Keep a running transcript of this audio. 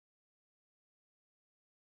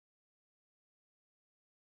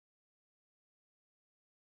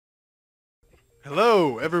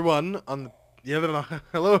Hello, everyone on the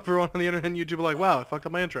hello everyone on the internet and YouTube. Like, wow, I fucked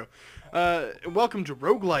up my intro. Welcome to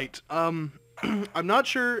Roguelite. I'm not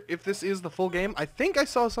sure if this is the full game. I think I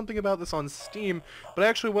saw something about this on Steam, but I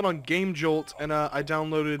actually went on Game Jolt and I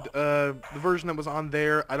downloaded the version that was on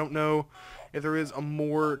there. I don't know if there is a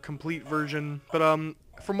more complete version, but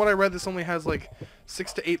from what I read, this only has like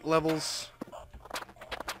 6 to 8 levels.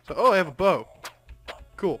 So, oh, I have a bow.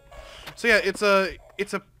 Cool. So yeah, it's a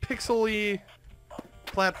pixely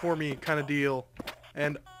platformy kind of deal,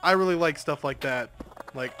 and I really like stuff like that.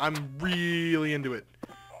 Like, I'm really into it.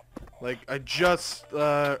 Like, I just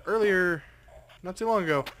earlier, not too long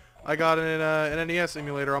ago, I got an NES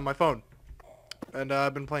emulator on my phone, and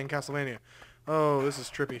I've been playing Castlevania. Oh, this is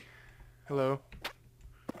trippy. Hello.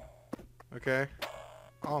 Okay.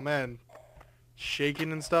 Oh man,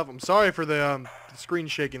 shaking and stuff. I'm sorry for the screen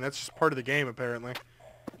shaking. That's just part of the game apparently.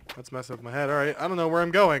 That's messing with my head. All right, I don't know where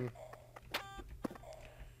I'm going.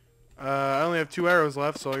 I only have 2 arrows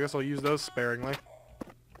left, so I guess I'll use those sparingly.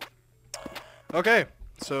 Okay,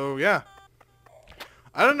 so yeah.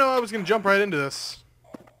 I didn't know I was going to jump right into this.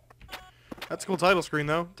 That's a cool title screen,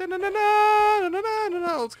 though. Let's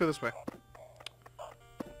go this way.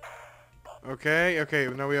 Okay,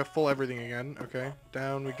 now we have full everything again. Okay,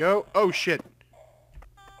 down we go. Oh, shit.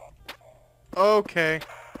 Okay.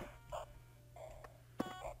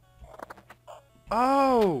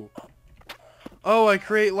 Oh! Oh, I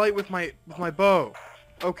create light with my bow.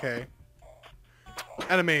 Okay.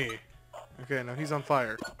 Enemy. Okay, now he's on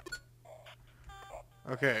fire.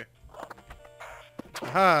 Okay.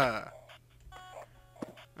 Aha.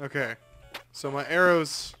 Okay. So my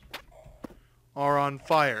arrows are on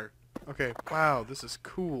fire. Okay. Wow, this is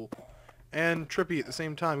cool. And trippy at the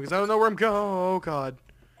same time because I don't know where I'm going. Oh god.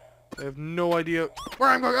 I have no idea where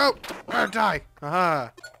I'm going. Oh! I'll die.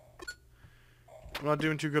 Aha. I'm not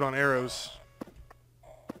doing too good on arrows.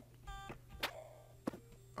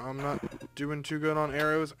 I'm not doing too good on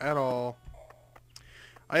arrows at all.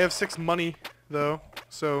 I have 6 money, though,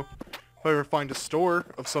 so if I ever find a store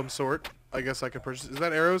of some sort, I guess I could purchase. Is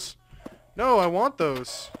that arrows? No, I want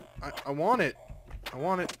those. I want it. I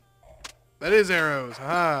want it. That is arrows.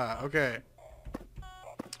 Ah, okay.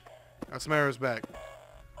 Got some arrows back.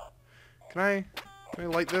 Can I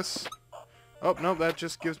light this? Oh, no, that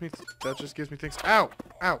just gives me things. Ow!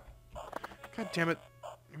 Ow! God damn it.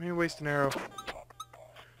 You made me waste an arrow.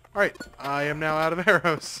 Alright, I am now out of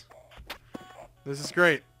arrows. This is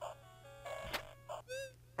great.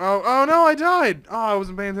 Oh no, I died! Oh, I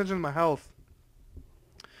wasn't paying attention to my health.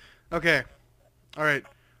 Okay. Alright.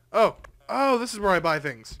 Oh, this is where I buy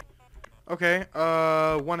things. Okay,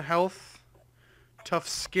 1 health. Tough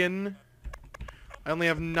skin. I only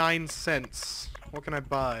have 9 cents. What can I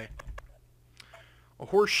buy? A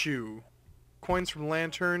horseshoe. Coins from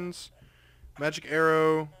lanterns. Magic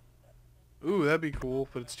arrow. Ooh, that'd be cool,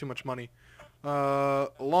 but it's too much money.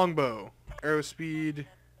 Longbow. Arrow speed.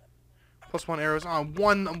 +1 arrows. Oh, I'm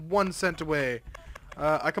 1 cent away.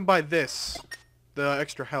 I can buy this. The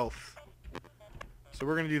extra health. So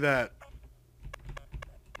we're gonna do that.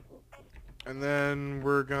 And then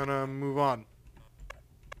we're gonna move on.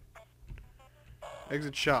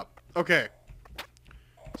 Exit shop. Okay.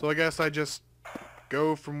 So I guess I just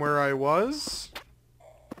go from where I was.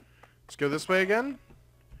 Let's go this way again.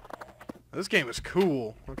 This game is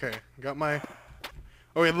cool. Okay, got my...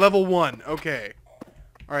 Okay, level 1. Okay.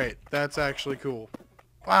 Alright, that's actually cool.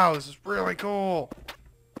 Wow, this is really cool.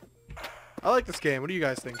 I like this game. What do you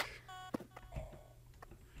guys think?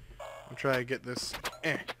 I'll try to get this...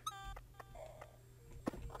 I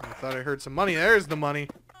thought I heard some money. There's the money.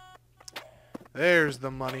 There's the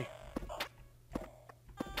money.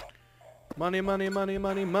 Money, money, money,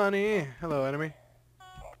 money, money. Hello, enemy.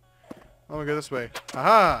 I'm gonna go this way.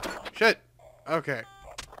 Aha! Shit! Okay.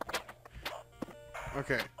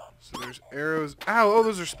 Okay. So there's arrows. Ow! Oh,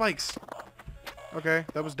 those are spikes. Okay,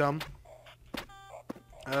 that was dumb.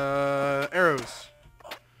 Arrows.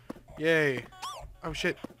 Yay. Oh,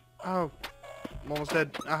 shit. Oh. I'm almost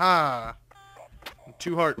dead. Aha!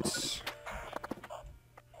 2 hearts.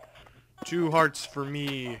 2 hearts for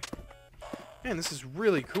me. Man, this is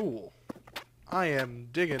really cool. I am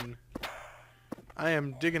digging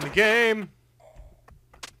the game.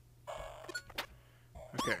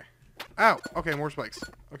 Okay. Ow! Okay, more spikes.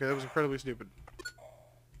 Okay, that was incredibly stupid.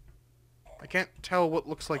 I can't tell what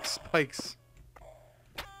looks like spikes.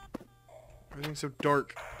 Everything's so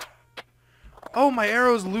dark. Oh, my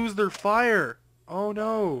arrows lose their fire! Oh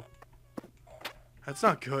no. That's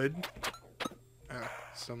not good.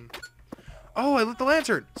 Oh, I lit the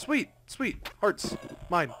lantern! Sweet! Sweet! Hearts.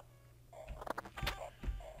 Mine.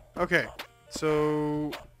 Okay.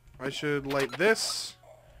 So... I should light this.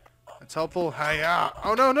 That's helpful. Hiya!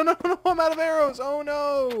 Oh no, no, no, no! I'm out of arrows! Oh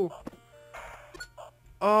no!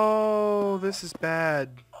 Oh, this is bad.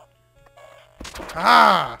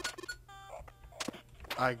 Ah!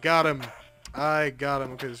 I got him. I got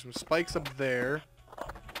him. Okay, there's some spikes up there.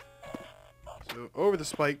 So, over the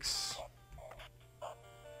spikes.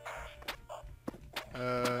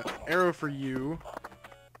 Arrow for you.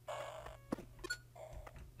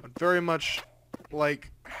 I'd very much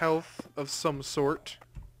like health of some sort.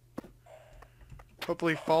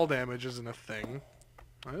 Hopefully fall damage isn't a thing.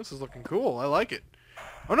 Oh, this is looking cool. I like it.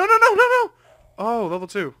 Oh, no, no, no, no, no! Oh, level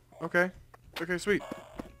 2. Okay. Okay, sweet.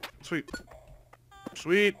 Sweet.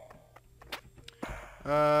 Sweet.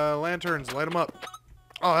 Lanterns, light them up.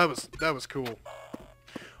 Oh, that was cool.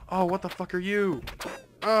 Oh, what the fuck are you?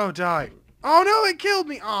 Oh, die. Oh, no, it killed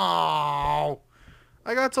me. Oh,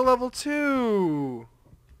 I got to level 2.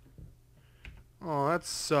 Oh, that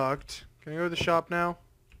sucked. Can I go to the shop now?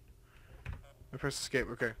 I press escape.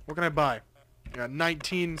 Okay, what can I buy? I got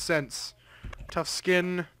 19 cents. Tough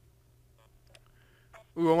skin.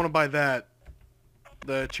 Ooh, I want to buy that.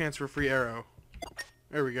 The chance for a free arrow.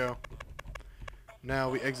 There we go. Now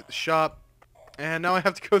we exit the shop. And now I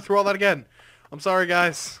have to go through all that again. I'm sorry,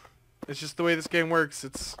 guys. It's just the way this game works.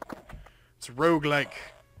 It's roguelike.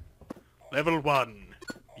 Level 1.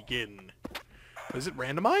 Begin. Is it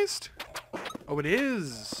randomized? Oh, it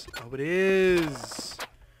is. Oh, it is.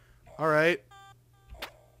 Alright.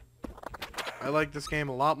 I like this game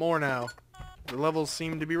a lot more now. The levels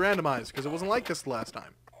seem to be randomized, because it wasn't like this the last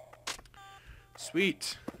time.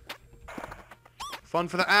 Sweet. Fun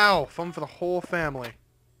for the owl. Fun for the whole family.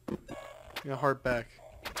 Give me a heart back.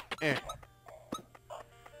 Eh.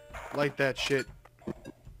 Light that shit.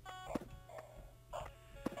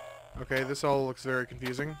 Okay, this all looks very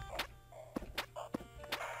confusing.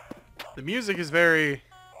 The music is very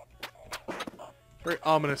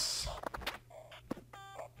ominous.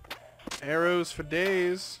 Arrows for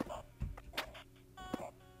days.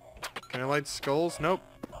 Can I light skulls? Nope.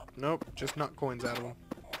 Nope. Just knock coins out of them.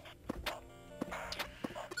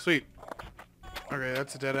 Sweet. Okay,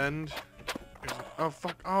 that's a dead end. Oh,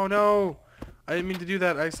 fuck. Oh, no. I didn't mean to do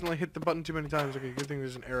that. I accidentally hit the button too many times. Okay, good thing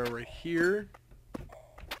there's an arrow right here.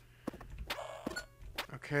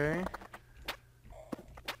 Okay.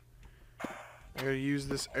 I gotta use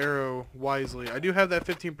this arrow wisely. I do have that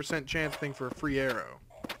 15% chance thing for a free arrow.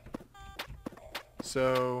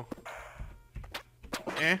 So...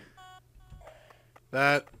 eh.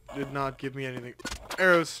 That did not give me anything.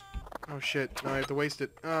 Arrows! Oh shit, now I have to waste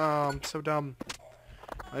it. Oh, I'm so dumb.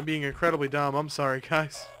 I'm being incredibly dumb. I'm sorry,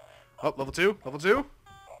 guys. Oh, level 2? Level 2?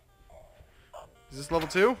 Is this level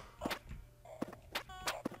 2?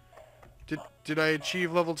 Did I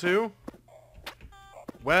achieve level 2?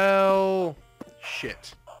 Well...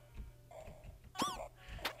 shit.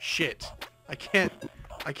 Shit. I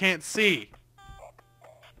can't see.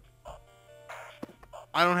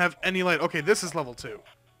 I don't have any light. Okay, this is level 2.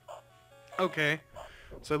 Okay.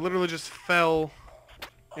 So I literally just fell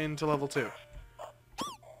into level 2.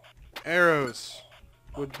 Arrows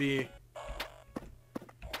would be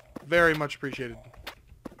very much appreciated.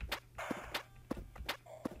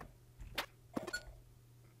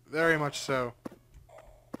 Very much so.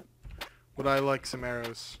 Would I like some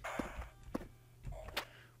arrows?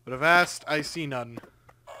 But if asked, I see none.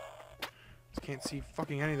 Just can't see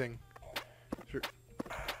fucking anything. Is there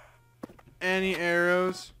any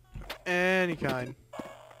arrows? Any kind.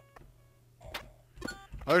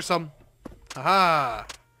 Oh, there's some. Aha!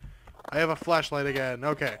 I have a flashlight again.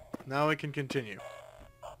 Okay. Now we can continue.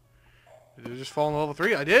 Did I just fall into level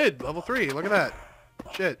 3? I did! Level 3. Look at that.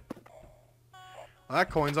 Shit. Well, that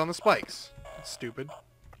coin's on the spikes. That's stupid.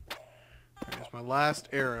 There's my last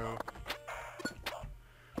arrow.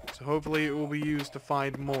 So hopefully it will be used to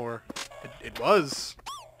find more. It was.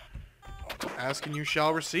 Ask and you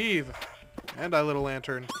shall receive. And I lit a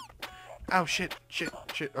lantern. Ow, shit, shit,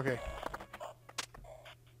 shit. Okay.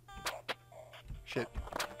 Shit.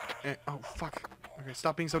 Oh, fuck. Okay,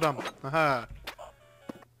 stop being so dumb. Aha.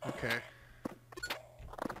 Okay.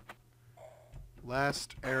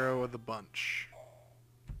 Last arrow of the bunch.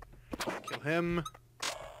 Kill him.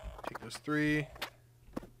 Take those 3.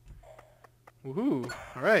 Woohoo.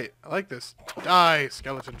 Alright, I like this. Die,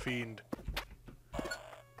 skeleton fiend.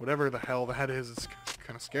 Whatever the hell that is, it's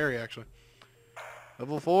kind of scary, actually.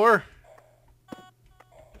 Level 4.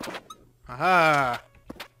 Aha.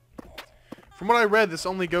 From what I read, this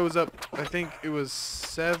only goes up, I think it was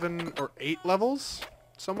 7 or 8 levels,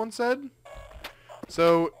 someone said.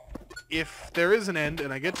 So, if there is an end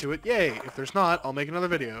and I get to it, yay. If there's not, I'll make another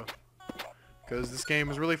video. Because this game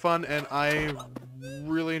is really fun, and I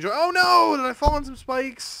really enjoy... Oh no! Did I fall on some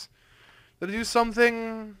spikes? Did I do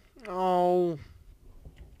something? Oh.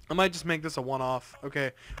 I might just make this a one-off.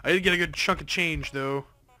 Okay. I did get a good chunk of change, though.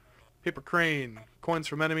 Paper crane. Coins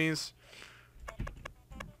from enemies.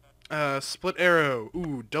 Split arrow.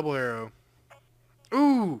 Ooh, double arrow.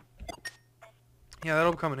 Ooh! Yeah,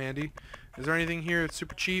 that'll come in handy. Is there anything here that's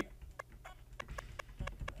super cheap?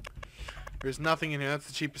 There's nothing in here. That's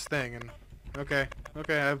the cheapest thing. And okay.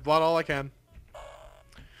 Okay, I've bought all I can.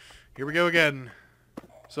 Here we go again.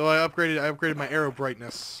 So I upgraded my arrow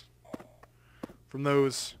brightness. From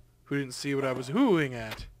those who didn't see what I was hooing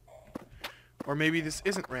at. Or maybe this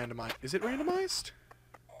isn't randomized. Is it randomized?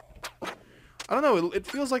 I don't know. It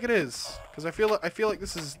feels like it is, because I feel like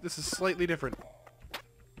this is slightly different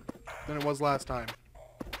than it was last time.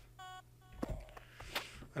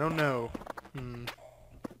 I don't know.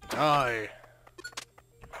 Die.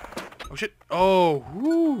 Oh shit. Oh.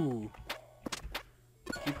 Whoo.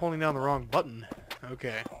 Keep holding down the wrong button.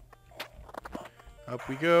 Okay. Up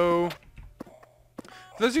we go.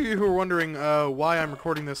 For those of you who are wondering why I'm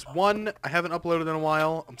recording this, one, I haven't uploaded in a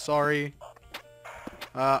while. I'm sorry.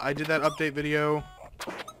 I did that update video.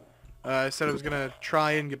 I said I was going to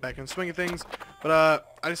try and get back in the swing of things. But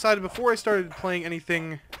I decided before I started playing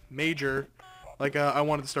anything major, like I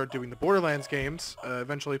wanted to start doing the Borderlands games,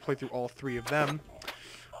 eventually play through all 3 of them.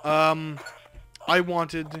 I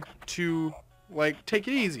wanted to, like, take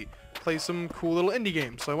it easy. Play some cool little indie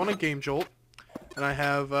games. So I want a Game Jolt. And I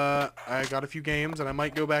have, I got a few games, and I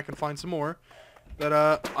might go back and find some more that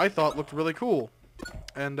I thought looked really cool.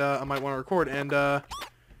 And I might want to record. And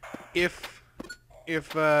if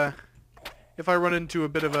I run into a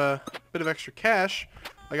bit of extra cash,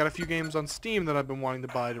 I got a few games on Steam that I've been wanting to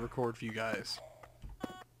buy to record for you guys.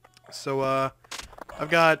 So I've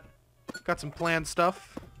got some planned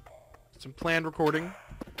stuff, some planned recording.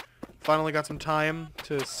 Finally got some time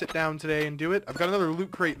to sit down today and do it. I've got another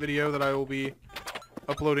Loot Crate video that I will be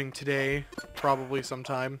uploading today, probably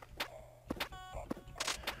sometime.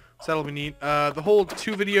 So that'll be neat. The whole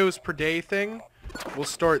 2 videos per day thing will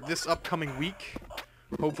start this upcoming week.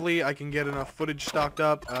 Hopefully I can get enough footage stocked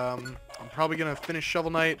up. I'm probably going to finish Shovel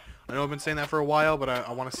Knight. I know I've been saying that for a while, but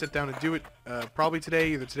I want to sit down and do it probably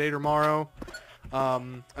today, either today or tomorrow.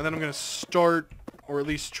 And then I'm going to start, or at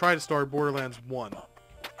least try to start, Borderlands 1.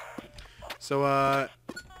 So,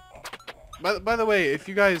 by the way, if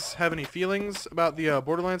you guys have any feelings about the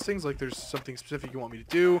Borderlands things, like there's something specific you want me to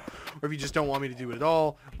do, or if you just don't want me to do it at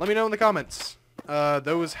all, let me know in the comments.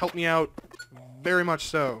 Those help me out very much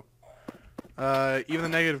so. Even the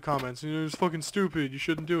negative comments, you know, it's fucking stupid, you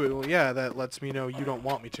shouldn't do it. Well, yeah, that lets me know you don't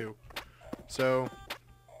want me to. So,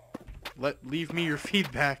 leave me your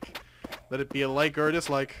feedback. Let it be a like or a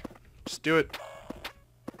dislike. Just do it.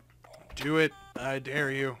 Do it. I dare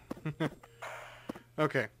you.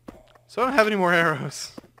 Okay. So I don't have any more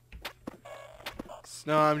arrows.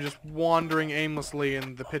 So now I'm just wandering aimlessly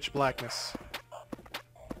in the pitch blackness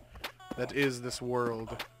that is this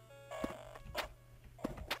world.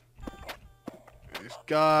 There's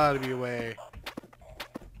gotta be a way.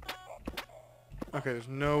 Okay, there's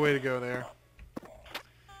no way to go there.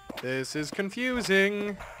 This is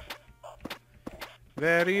confusing.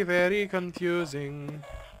 Very, very confusing.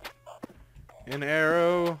 An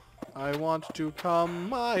arrow. I want to come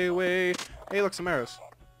my way. Hey, look, some arrows.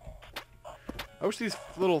 I wish these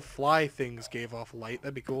little fly things gave off light.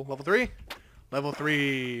 That'd be cool. Level 3? Level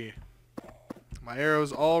 3. My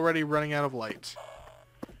arrow's already running out of light.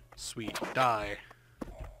 Sweet. Die.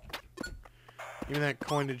 Give me that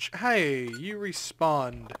coinage. Hey, you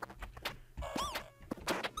respawned.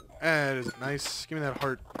 That is nice. Give me that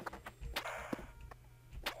heart.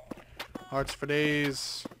 Hearts for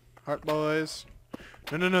days. Heart boys.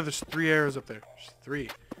 No, there's 3 arrows up there. There's 3.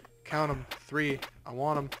 Count them. 3. I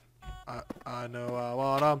want them. I know I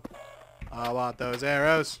want them. I want those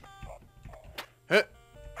arrows. Hit.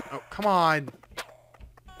 Oh, come on.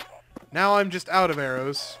 Now I'm just out of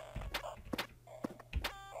arrows.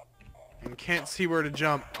 And can't see where to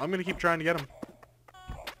jump. I'm gonna keep trying to get them.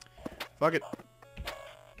 Fuck it.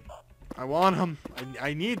 I want them.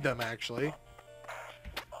 I need them, actually.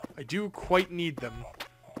 I do quite need them.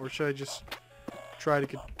 Or should I just try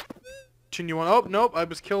to continue on? Oh, nope. I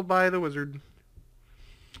was killed by the wizard.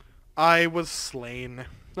 I was slain.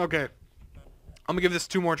 Okay. I'm gonna give this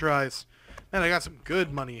 2 more tries. Man, I got some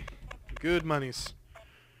good money. Good monies.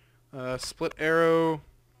 Split arrow.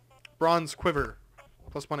 Bronze quiver.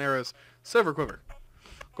 +1 arrows. Silver quiver.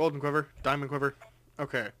 Golden quiver. Diamond quiver.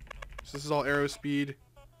 Okay. So this is all arrow speed.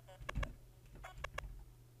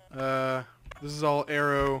 This is all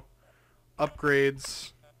arrow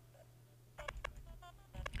upgrades.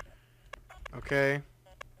 Okay.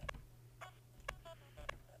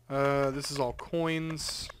 This is all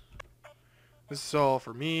coins. This is all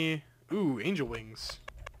for me. Ooh, angel wings.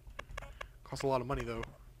 Cost a lot of money, though.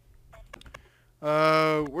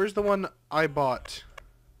 Where's the one I bought?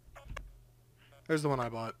 There's the one I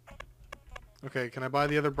bought. Okay, can I buy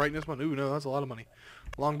the other brightness one? Ooh, no, that's a lot of money.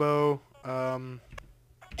 Longbow.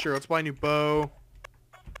 Sure, let's buy a new bow.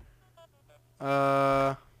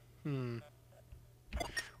 Let's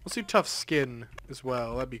do tough skin as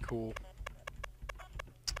well. That'd be cool.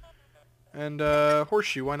 And,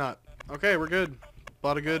 horseshoe, why not? Okay, we're good.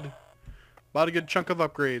 Bought a good chunk of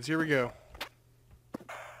upgrades. Here we go.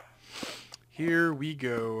 Here we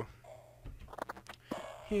go.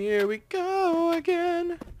 Here we go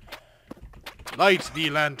again. Light the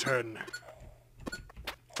lantern.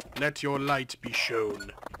 Let your light be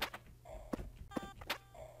shown.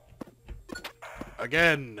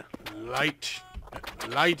 Again, light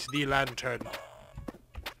the lantern.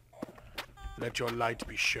 Let your light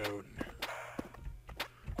be shown.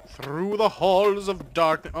 Through the halls of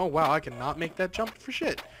darkness. Oh wow, I cannot make that jump for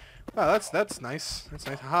shit. Wow, that's nice. That's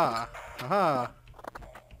nice. Haha. Haha.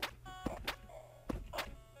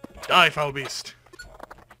 Die, foul beast.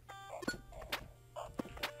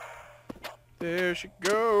 There she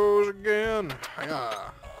goes again.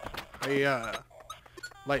 Hiya. Hiya.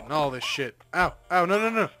 Lighten all this shit. Ow. Ow. No, no,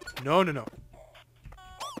 no. No, no, no.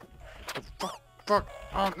 Oh, fuck. Fuck.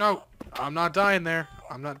 Oh, no. I'm not dying there.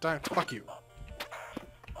 I'm not dying. Fuck you.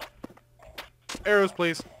 Arrows,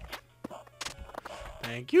 please.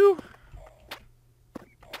 Thank you.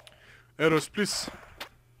 Arrows, please.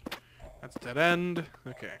 That's dead end.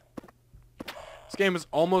 Okay. This game is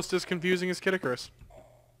almost as confusing as Kid Icarus.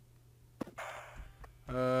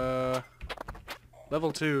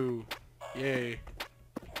 Level 2. Yay.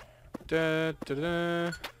 Da da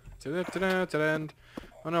da da da da da da.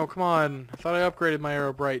 Oh no, come on. I thought I upgraded my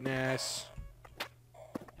arrow brightness.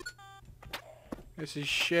 This is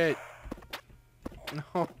shit.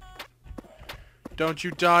 No. Don't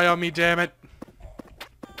you die on me, damn it.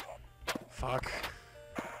 Fuck.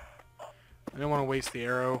 I don't want to waste the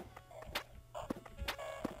arrow.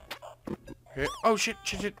 Okay. Oh shit,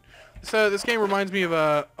 shit, shit. This game reminds me of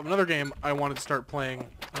another game I wanted to start playing.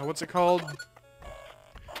 What's it called?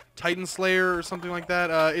 Titan Slayer or something like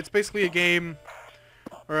that. It's basically a game,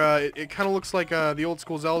 or it kind of looks like the old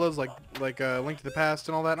school Zeldas, like Link to the Past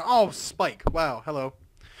and all that. Oh, Spike! Wow, hello.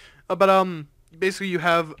 But basically you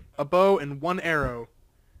have a bow and one arrow,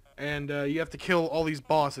 and you have to kill all these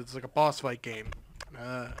bosses. It's like a boss fight game.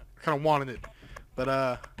 I kind of wanted it,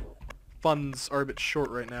 but funds are a bit short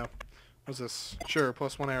right now. What's this? Sure,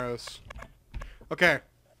 +1 arrows. Okay.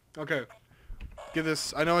 Okay. Give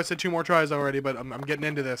this... I know I said 2 more tries already, but I'm getting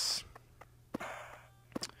into this.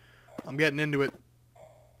 I'm getting into it.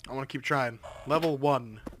 I want to keep trying. Level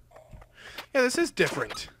 1. Yeah, this is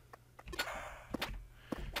different.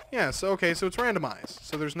 Yeah, so okay, so it's randomized.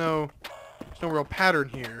 So there's no real pattern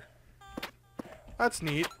here. That's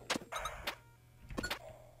neat.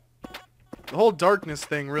 The whole darkness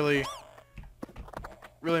thing really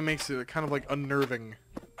makes it kind of like unnerving.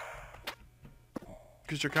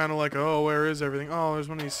 Because you're kind of like, oh, where is everything? Oh, there's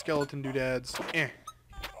one of these skeleton doodads. Eh.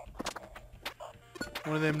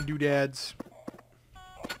 One of them doodads.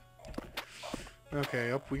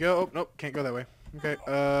 Okay, up we go. Oh, nope, can't go that way. Okay,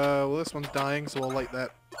 well this one's dying, so I'll light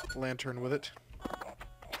that lantern with it.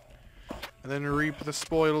 And then reap the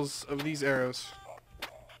spoils of these arrows.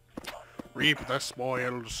 Reap the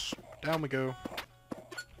spoils. Down we go.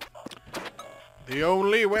 The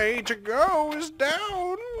only way to go is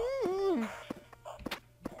down.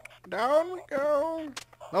 Down we go.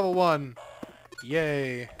 Level 1.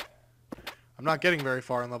 Yay. I'm not getting very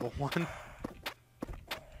far in level 1.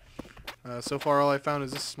 So far all I found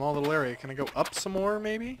is this small little area. Can I go up some more,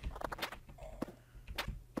 maybe?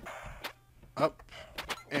 Up.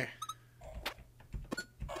 Eh.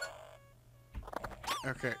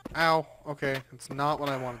 Okay. Ow. Okay. It's not what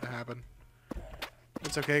I wanted to happen.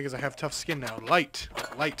 It's okay, because I have tough skin now. Light.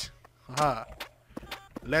 Light. Haha.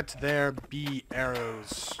 Let there be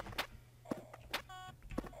arrows.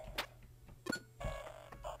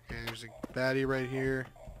 Okay, there's a baddie right here.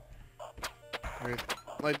 Alright,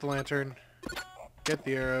 light the lantern. Get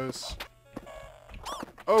the arrows.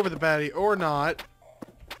 Over the baddie, or not.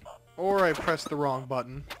 Or I pressed the wrong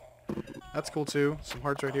button. That's cool too. Some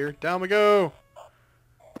hearts right here. Down we go!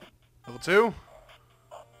 Level 2.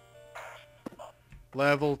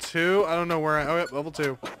 Level 2. I don't know where I... Oh, yep, level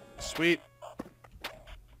 2. Sweet.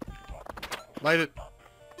 Light it.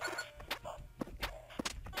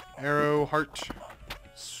 Arrow, heart.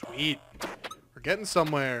 Sweet. We're getting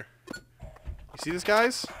somewhere. You see this,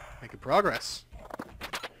 guys? Making progress.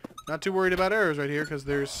 Not too worried about arrows right here, because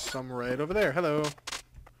there's some right over there. Hello.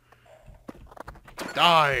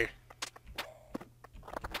 Die!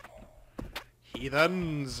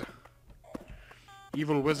 Heathens!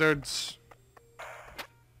 Evil wizards!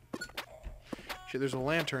 Shit, there's a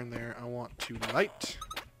lantern there I want to light.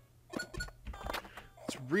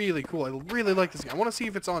 It's really cool. I really like this game. I want to see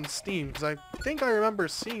if it's on Steam, because I think I remember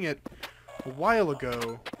seeing it a while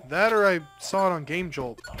ago. That or I saw it on Game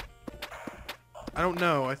Jolt. I don't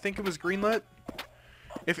know. I think it was greenlit.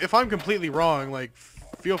 If I'm completely wrong, like,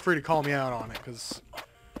 feel free to call me out on it, because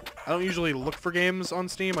I don't usually look for games on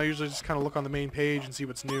Steam. I usually just kind of look on the main page and see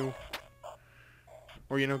what's new.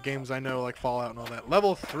 Or, you know, games I know, like Fallout and all that.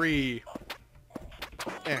 Level 3.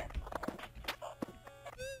 Eh.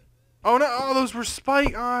 Oh no! Oh, those were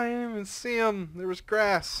spikes! Oh, I didn't even see them. There was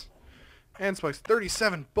grass. And spikes.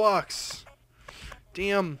 37 bucks.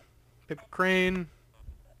 Damn. Paper crane.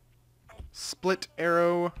 Split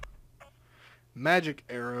arrow. Magic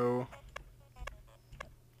arrow.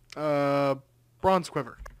 Bronze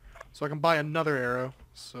quiver. So I can buy another arrow.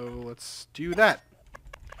 So let's do that.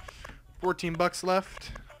 14 bucks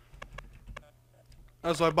left.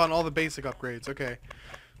 Oh, so I bought all the basic upgrades. Okay.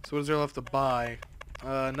 So what is there left to buy?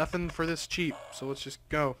 Nothing for this cheap. So let's just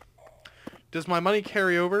go. Does my money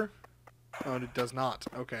carry over? Oh, it does not.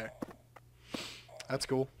 Okay. That's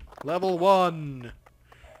cool. Level 1.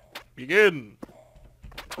 Begin.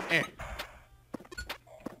 Eh.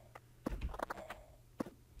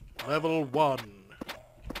 Level 1.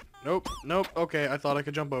 Nope. Nope. Okay, I thought I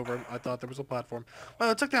could jump over him. I thought there was a platform. Wow,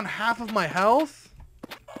 it took down half of my health?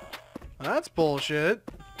 That's bullshit.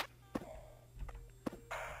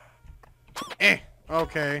 Eh.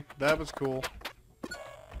 Okay, that was cool.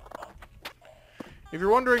 If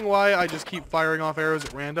you're wondering why I just keep firing off arrows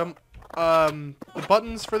at random, the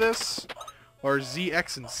buttons for this are Z,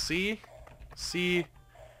 X, and C. C,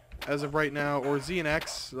 as of right now, or Z and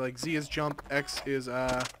X. Like, Z is jump, X is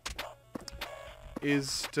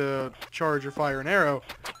to charge or fire an arrow,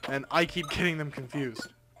 and I keep getting them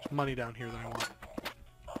confused. There's money down here that I want.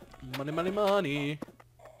 Money, money, money.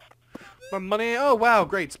 My money. Oh, wow,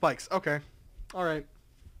 great, spikes. Okay. Alright.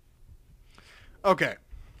 Okay.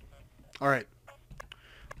 Alright.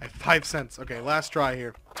 I have 5 cents. Okay, last try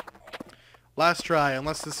here. Last try,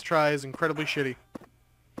 unless this try is incredibly shitty.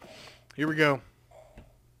 Here we go.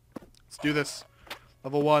 Let's do this.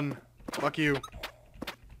 Level 1. Fuck you.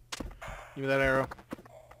 Give me that arrow.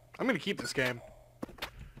 I'm gonna keep this game.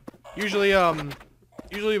 Usually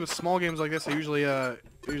with small games like this, I usually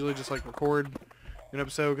just like record an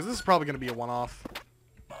episode, because this is probably gonna be a one-off.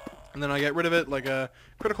 And then I get rid of it, like a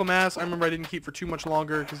Critical Mass. I remember I didn't keep for too much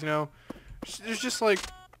longer, because, you know, there's just like,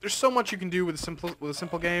 there's so much you can do with a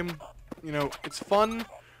simple game. You know, it's fun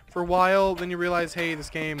for a while, then you realize, hey, this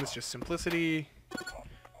game is just simplicity.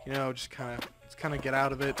 You know, just kind of get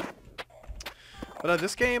out of it. But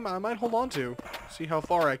this game, I might hold on to, see how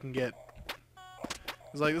far I can get.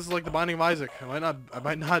 It's like, this is like the Binding of Isaac. I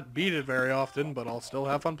might not beat it very often, but I'll still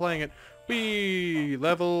have fun playing it. Whee!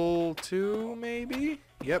 Level 2, maybe?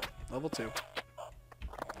 Yep, level 2.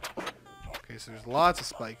 Okay, so there's lots of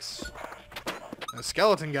spikes. A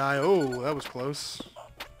skeleton guy. Oh, that was close.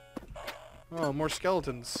 Oh, more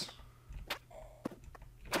skeletons.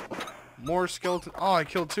 More skeleton. Oh, I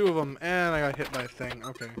killed 2 of them, and I got hit by a thing.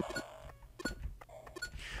 Okay.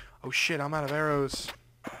 Oh shit, I'm out of arrows.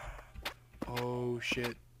 Oh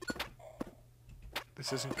shit.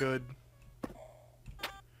 This isn't good.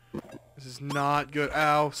 This is not good.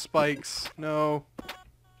 Ow, spikes. No.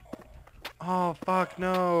 Oh, fuck,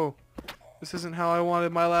 no. This isn't how I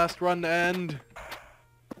wanted my last run to end.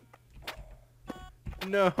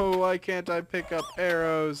 No, why can't I pick up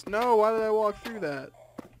arrows? No, why did I walk through that?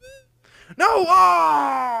 No!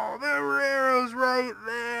 Oh! There were arrows right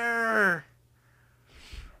there!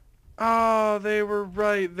 Oh, they were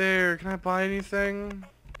right there. Can I buy anything?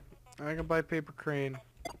 I can buy paper crane.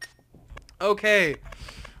 Okay.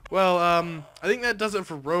 Well, I think that does it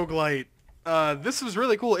for Roguelite. This was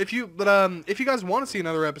really cool. If you guys want to see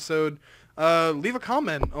another episode, leave a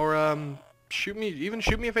comment or shoot me a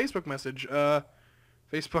Facebook message.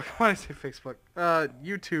 Facebook. Why did I say Facebook?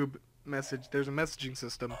 YouTube message. There's a messaging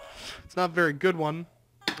system. It's not a very good one.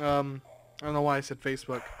 I don't know why I said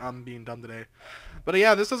Facebook. I'm being dumb today. But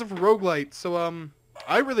yeah, this does it for Roguelite. So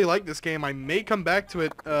I really like this game. I may come back to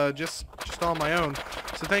it just on my own.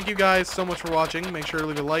 So thank you guys so much for watching. Make sure to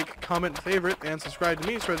leave a like, comment, favorite, and subscribe to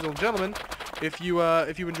me, Spread Little Gentleman, if you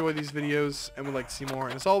enjoy these videos and would like to see more.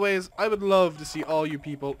 And as always, I would love to see all you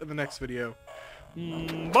people in the next video.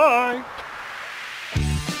 Bye!